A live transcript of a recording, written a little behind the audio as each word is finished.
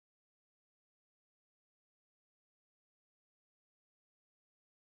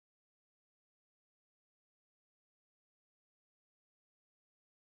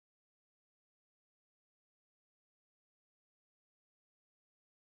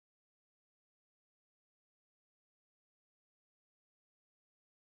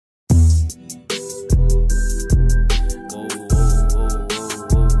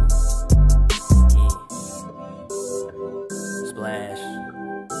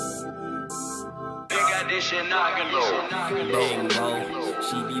Bang low,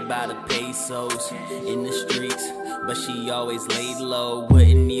 she be by the pesos in the streets, but she always laid low.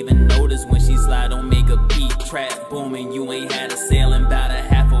 Wouldn't even notice when she slide, don't make a beat. Trap booming, you ain't had a sale in about a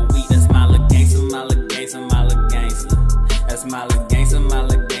half a week. That's my Lil Gangsta, my Lil Gangsta, my Lil Gangsta. That's my Lil Gangsta, my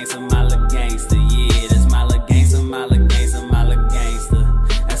Lil Gangsta, my Lil Gangsta. Yeah, that's my Lil Gangsta, my Lil Gangsta, my Lil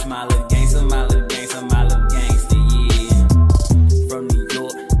Gangsta. That's my Lil Gangsta, my Lil Gangsta, my Lil Gangsta. Yeah, from New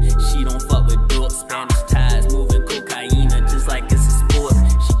York, she don't fuck with dorks. Spanish ties, moving cocaine just like it's a sport.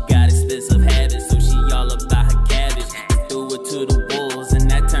 She got expensive habits, so she all about her cabbage. Threw it to the wolves, and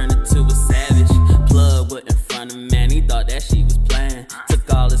that turned her to a savage. Plug with in front of man, he thought that she was playing.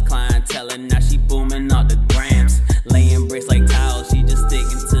 Took all his clientele, and now she booming all the grams. Laying bricks like towels, she just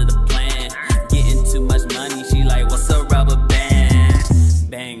sticking to the plan. Getting too much money, she like, what's a rubber band?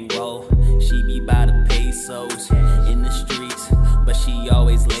 Bang roll, she be by the pesos in the streets, but she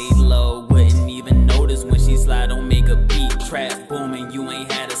always laid low. Wouldn't even notice when she slide, don't make a beat. Trap booming, you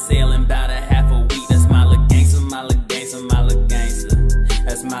ain't had a sale in about a half a week. That's my Lil Gangsta, my Lil Gangsta, my Lil Gangsta.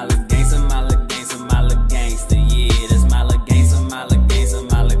 That's my Lil Gangsta, my Lil Gangsta, my Lil Gangsta. Yeah, that's my Lil Gangsta, my Lil Gangsta,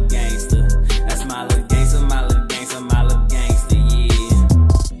 my Lil Gangsta. That's my Lil Gangsta, my Lil Gangsta, my Lil Gangsta.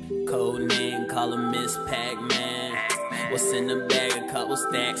 Yeah, code name, call her Miss Pac-Man. What's in the bag? A couple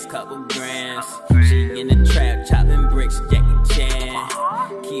stacks, couple grams. She in the trap, chopping bricks, Jackie Chan.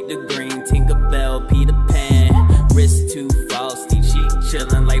 Keep the green, Tinkerbell, Peter Pan. Wrist too frosty, she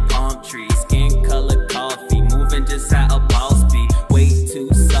chillin' like palm trees. Skin color coffee, moving just how a boss be. Way too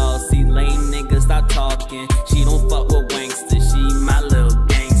saucy, lame niggas stop talking. She don't fuck with wankster, she my Lil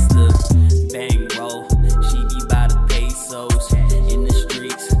Gangsta. Bang roll, she be by the pesos in the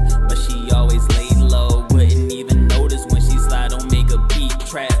streets, but she always laid low. Wouldn't even notice when she slide, don't make a beat.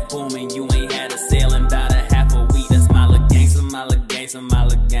 Trap booming, you ain't had a sale in about a half a week. That's my Lil Gangsta, my Lil Gangsta, my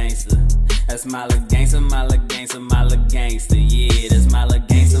Lil Gangsta. That's my Lil Gangsta, my Lil Gangsta, my Lil Gangsta. Yeah, that's my Lil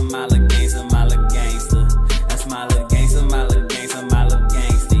Gangsta, my Lil Gangsta, my Lil Gangsta. That's my Lil Gangsta, my Lil Gangsta, my Lil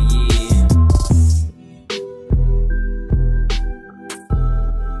Gangsta. Yeah.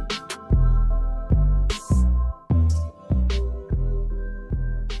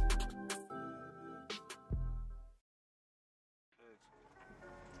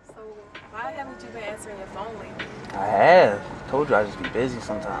 So why haven't you been answering your phone lately? I have. Told you I just be busy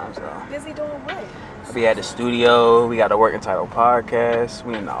sometimes though. Busy doing what? I be at the studio, we got the Work Entitled podcast,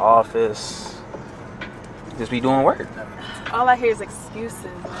 we in the office. Just be doing work. All I hear is excuses.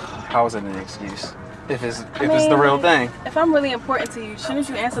 How is it an excuse? If it's the real thing. If I'm really important to you, shouldn't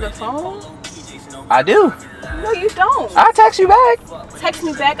you answer the phone? I do. No, you don't. I text you back. Text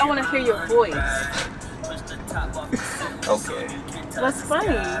me back. I want to hear your voice. Okay. What's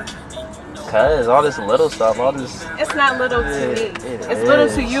funny? Cause all this little stuff, all this. It's not little to me. It's little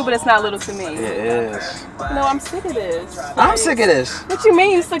to you, but it's not little to me. It is. No, I'm sick of this. I'm sick of this. What you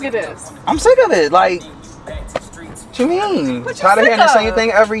mean you sick of this? I'm sick of it. Like, what you mean? Tired of hearing the same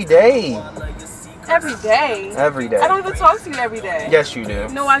thing every day. Every day? Every day. I don't even talk to you every day. Yes, you do.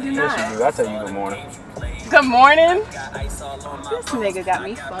 No, I do not. Yes, you do. I tell you good morning. Good morning? This nigga got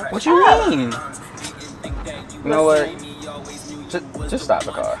me fucked What you up. mean? You know what? Just stop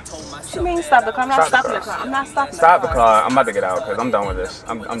the car. What you mean stop the car? I'm not stopping the car. I'm not stopping the car. Stop the car. I'm about to get out because I'm done with this.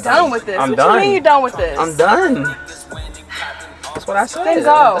 I'm done. Done with this? I'm what done. You mean you done with this? I'm done. That's what I said. Then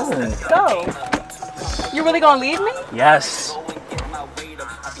go. Go. You really gonna leave me? Yes.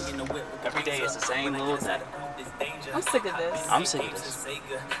 Every day it's the same little thing. I'm sick of this. I'm sick of this.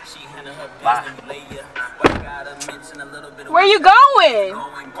 Bye. Where you going?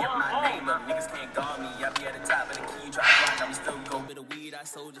 I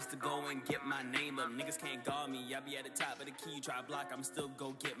sold just to go and get my name up. Niggas can't guard me. I be at the top of the key, try block. I'm still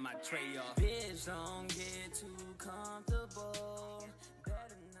go get my tray off. Bitch, don't get too comfortable.